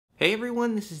Hey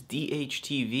everyone, this is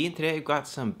DHTV, and today I've got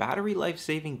some battery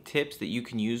life-saving tips that you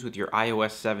can use with your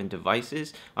iOS 7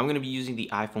 devices. I'm going to be using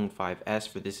the iPhone 5S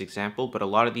for this example, but a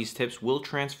lot of these tips will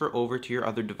transfer over to your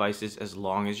other devices as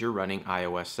long as you're running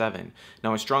iOS 7.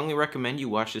 Now I strongly recommend you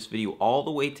watch this video all the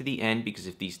way to the end because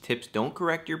if these tips don't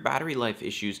correct your battery life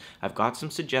issues, I've got some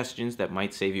suggestions that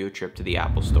might save you a trip to the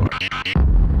Apple Store.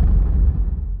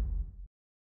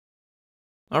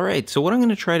 Alright, so what I'm going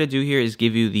to try to do here is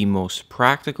give you the most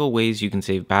practical ways you can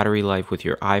save battery life with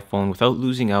your iPhone without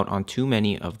losing out on too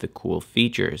many of the cool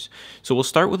features. So we'll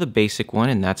start with a basic one,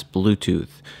 and that's Bluetooth.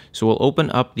 So we'll open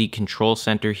up the control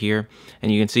center here, and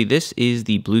you can see this is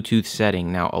the Bluetooth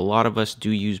setting. Now a lot of us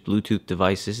do use Bluetooth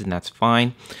devices, and that's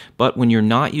fine, but when you're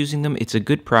not using them, it's a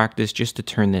good practice just to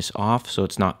turn this off so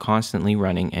it's not constantly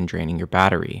running and draining your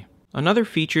battery. Another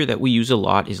feature that we use a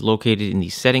lot is located in the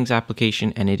settings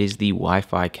application, and it is the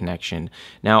Wi-Fi connection.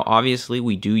 Now obviously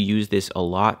we do use this a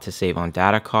lot to save on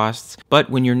data costs, but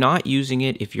when you're not using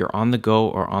it, if you're on the go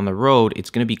or on the road, it's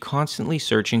going to be constantly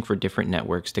searching for different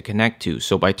networks to connect to.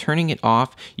 So by turning it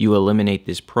off, you eliminate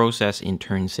this process, in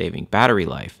turn saving battery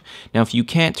life. Now if you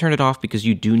can't turn it off because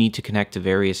you do need to connect to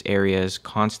various areas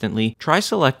constantly, try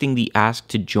selecting the Ask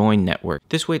to Join network.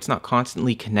 This way it's not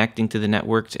constantly connecting to the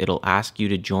networks, it'll ask you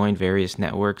to join various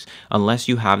networks. Unless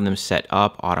you have them set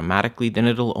up automatically, then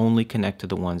it'll only connect to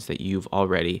the ones that you've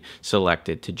already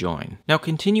selected to join. Now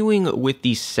continuing with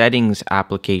the settings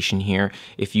application here,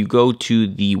 if you go to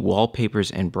the wallpapers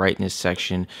and brightness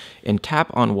section and tap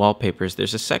on wallpapers,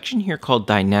 there's a section here called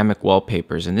dynamic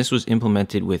wallpapers, and this was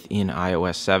implemented within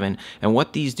iOS 7, and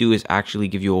what these do is actually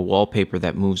give you a wallpaper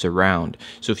that moves around.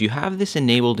 So if you have this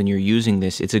enabled and you're using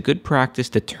this, it's a good practice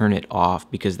to turn it off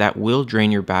because that will drain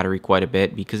your battery quite a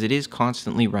bit because it is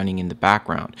constantly running in the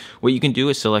background. What you can do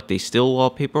is select a still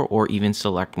wallpaper or even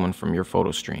select one from your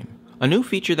photo stream. A new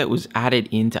feature that was added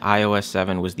into iOS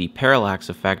 7 was the Parallax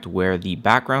Effect, where the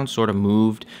background sort of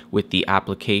moved with the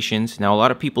applications. Now a lot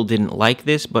of people didn't like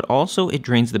this, but also it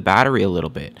drains the battery a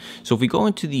little bit. So if we go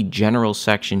into the general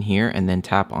section here and then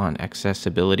tap on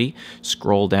accessibility,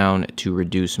 scroll down to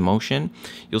reduce motion,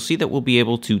 you'll see that we'll be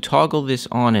able to toggle this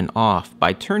on and off.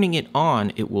 By turning it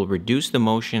on, it will reduce the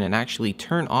motion and actually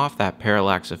turn off that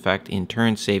Parallax Effect, in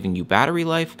turn saving you battery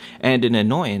life and an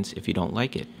annoyance if you don't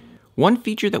like it. One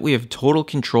feature that we have total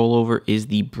control over is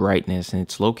the brightness, and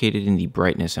it's located in the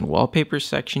brightness and wallpapers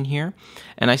section here.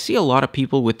 And I see a lot of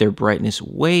people with their brightness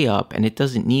way up, and it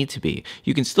doesn't need to be.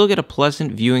 You can still get a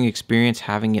pleasant viewing experience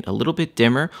having it a little bit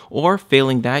dimmer, or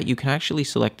failing that, you can actually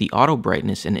select the auto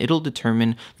brightness and it'll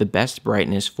determine the best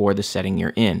brightness for the setting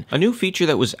you're in. A new feature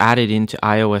that was added into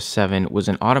iOS 7 was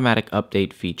an automatic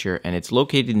update feature, and it's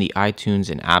located in the iTunes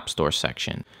and App Store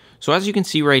section. So as you can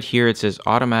see right here, it says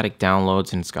automatic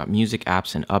downloads, and it's got music,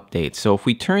 apps, and updates. So if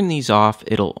we turn these off,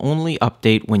 it'll only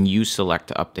update when you select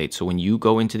to update. So when you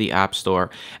go into the App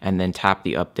Store and then tap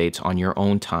the updates on your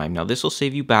own time. Now this will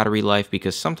save you battery life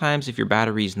because sometimes if your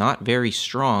battery is not very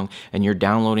strong and you're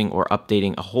downloading or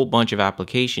updating a whole bunch of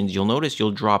applications, you'll notice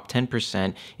you'll drop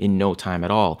 10% in no time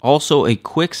at all. Also, a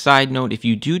quick side note, if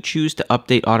you do choose to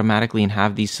update automatically and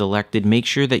have these selected, make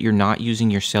sure that you're not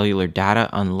using your cellular data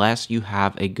unless you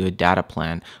have a good data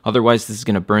plan. Otherwise, this is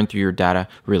going to burn through your data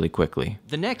really quickly.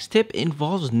 The next tip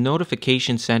involves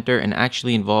Notification Center and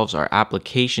actually involves our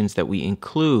applications that we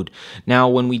include. Now,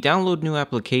 when we download new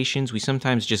applications, we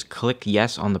sometimes just click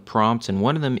yes on the prompts, and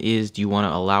one of them is, do you want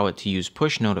to allow it to use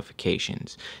push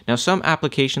notifications? Now, some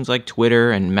applications like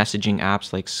Twitter and messaging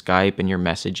apps like Skype and your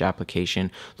message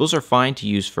application, those are fine to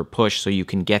use for push so you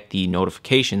can get the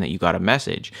notification that you got a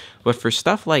message. But for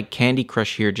stuff like Candy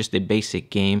Crush here, just a basic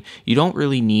game, you don't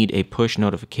really need a push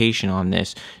notification on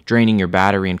this, draining your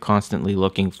battery and constantly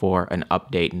looking for an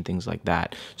update and things like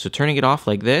that. So turning it off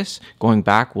like this, going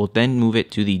back, will then move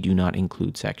it to the Do Not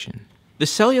Include section. The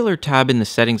cellular tab in the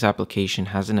settings application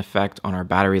has an effect on our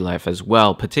battery life as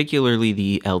well, particularly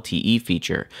the LTE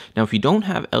feature. Now, if you don't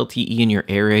have LTE in your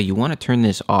area, you want to turn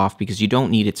this off because you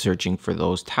don't need it searching for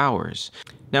those towers.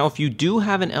 Now, if you do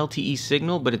have an LTE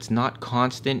signal, but it's not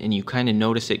constant and you kind of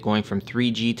notice it going from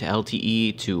 3G to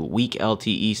LTE to weak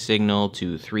LTE signal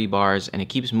to 3 bars and it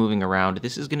keeps moving around,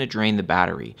 this is going to drain the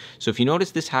battery. So if you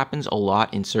notice this happens a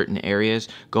lot in certain areas,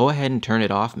 go ahead and turn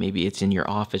it off. Maybe it's in your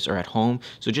office or at home.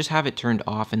 So just have it turned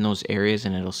off in those areas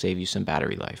and it'll save you some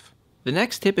battery life. The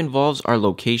next tip involves our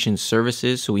location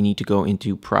services, so we need to go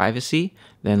into privacy,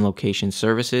 then location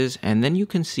services, and then you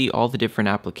can see all the different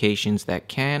applications that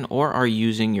can or are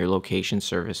using your location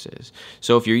services.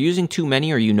 So if you're using too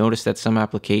many or you notice that some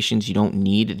applications you don't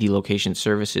need the location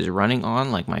services running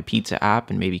on, like my pizza app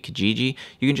and maybe Kijiji,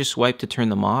 you can just swipe to turn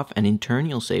them off, and in turn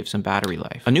you'll save some battery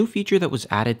life. A new feature that was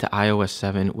added to iOS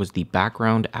 7 was the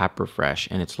background app refresh,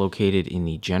 and it's located in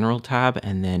the general tab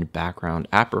and then background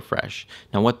app refresh.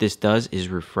 Now what this does is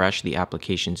refresh the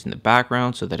applications in the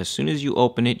background so that as soon as you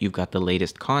open it, you've got the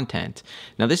latest content.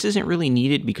 Now this isn't really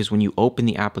needed because when you open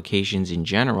the applications in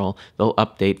general, they'll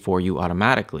update for you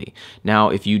automatically. Now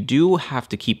if you do have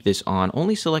to keep this on,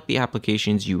 only select the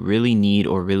applications you really need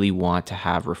or really want to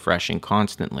have refreshing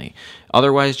constantly.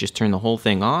 Otherwise, just turn the whole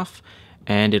thing off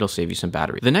and it'll save you some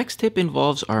battery. The next tip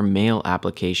involves our mail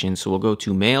application. So we'll go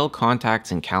to Mail,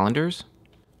 Contacts, and Calendars.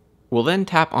 We'll then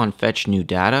tap on Fetch New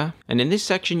Data, and in this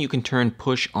section you can turn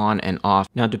Push on and off.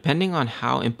 Now depending on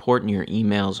how important your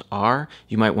emails are,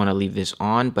 you might want to leave this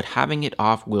on, but having it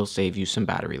off will save you some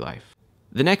battery life.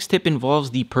 The next tip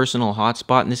involves the personal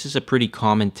hotspot, and this is a pretty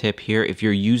common tip here. If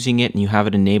you're using it and you have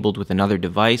it enabled with another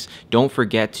device, don't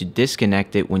forget to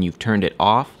disconnect it when you've turned it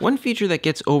off. One feature that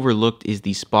gets overlooked is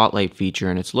the Spotlight feature,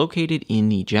 and it's located in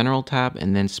the General tab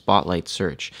and then Spotlight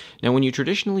Search. Now when you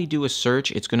traditionally do a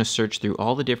search, it's going to search through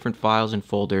all the different files and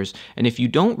folders, and if you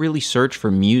don't really search for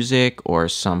music or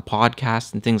some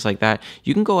podcasts and things like that,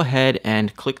 you can go ahead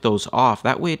and click those off.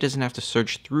 That way it doesn't have to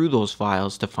search through those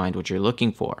files to find what you're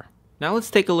looking for. Now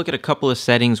let's take a look at a couple of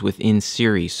settings within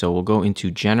Siri. So we'll go into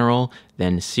General,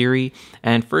 then Siri,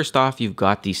 and first off, you've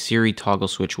got the Siri toggle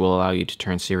switch will allow you to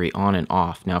turn Siri on and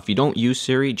off. Now if you don't use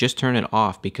Siri, just turn it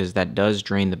off because that does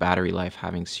drain the battery life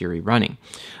having Siri running.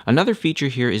 Another feature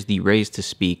here is the Raise to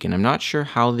Speak, and I'm not sure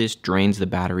how this drains the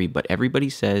battery, but everybody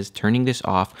says turning this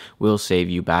off will save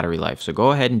you battery life. So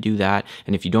go ahead and do that,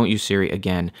 and if you don't use Siri,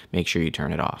 again, make sure you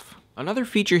turn it off. Another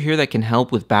feature here that can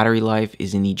help with battery life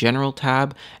is in the General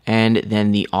tab and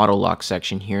then the Auto Lock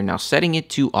section here. Now setting it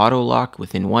to Auto Lock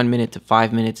within 1 minute to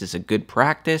 5 minutes is a good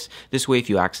practice. This way if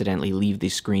you accidentally leave the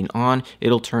screen on,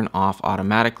 it'll turn off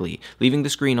automatically. Leaving the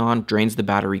screen on drains the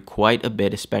battery quite a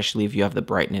bit, especially if you have the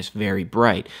brightness very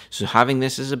bright. So having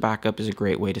this as a backup is a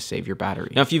great way to save your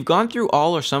battery. Now if you've gone through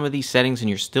all or some of these settings and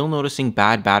you're still noticing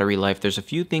bad battery life, there's a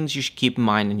few things you should keep in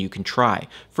mind and you can try.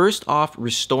 First off,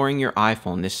 restoring your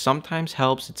iPhone. This sometimes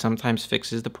helps, it sometimes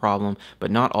fixes the problem,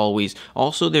 but not always.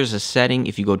 Also, there's a setting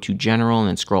if you go to General and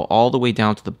then scroll all the way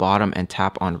down to the bottom and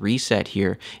tap on Reset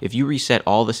here. If you reset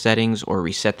all the settings or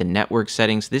reset the network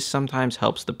settings, this sometimes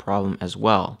helps the problem as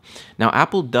well. Now,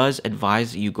 Apple does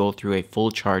advise that you go through a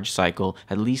full charge cycle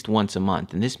at least once a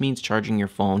month, and this means charging your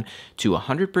phone to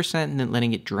 100% and then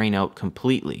letting it drain out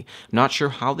completely. I'm not sure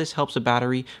how this helps a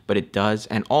battery, but it does.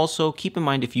 And also, keep in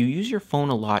mind if you use your phone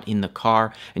a lot in the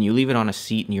car and you leave it on a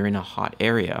seat and you're in a hot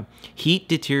area, heat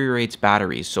deteriorates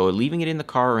batteries. So leaving it in the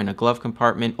car or in a glove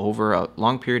compartment over a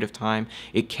long period of time,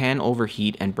 it can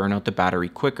overheat and burn out the battery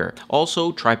quicker.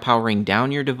 Also, try powering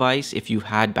down your device if you've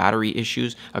had battery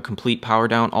issues. A complete power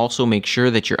down. Also, make sure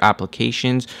that your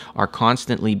applications are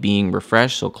constantly being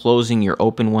refreshed, so closing your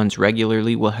open ones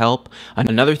regularly will help.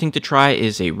 Another thing to try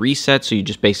is a reset, so you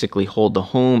just basically hold the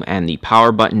home and the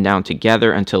power button down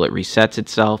together until it resets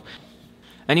itself.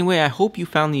 Anyway, I hope you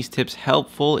found these tips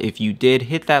helpful. If you did,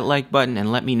 hit that like button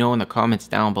and let me know in the comments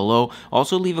down below.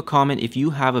 Also, leave a comment if you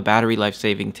have a battery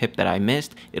life-saving tip that I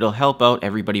missed. It'll help out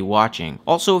everybody watching.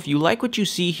 Also, if you like what you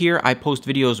see here, I post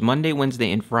videos Monday, Wednesday,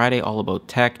 and Friday all about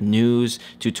tech, news,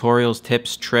 tutorials,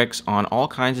 tips, tricks on all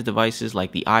kinds of devices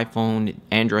like the iPhone,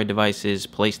 Android devices,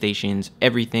 PlayStations,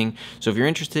 everything. So if you're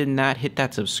interested in that, hit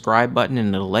that subscribe button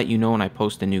and it'll let you know when I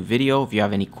post a new video. If you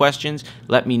have any questions,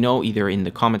 let me know either in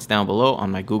the comments down below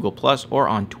on my Google Plus or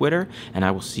on Twitter, and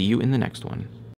I will see you in the next one.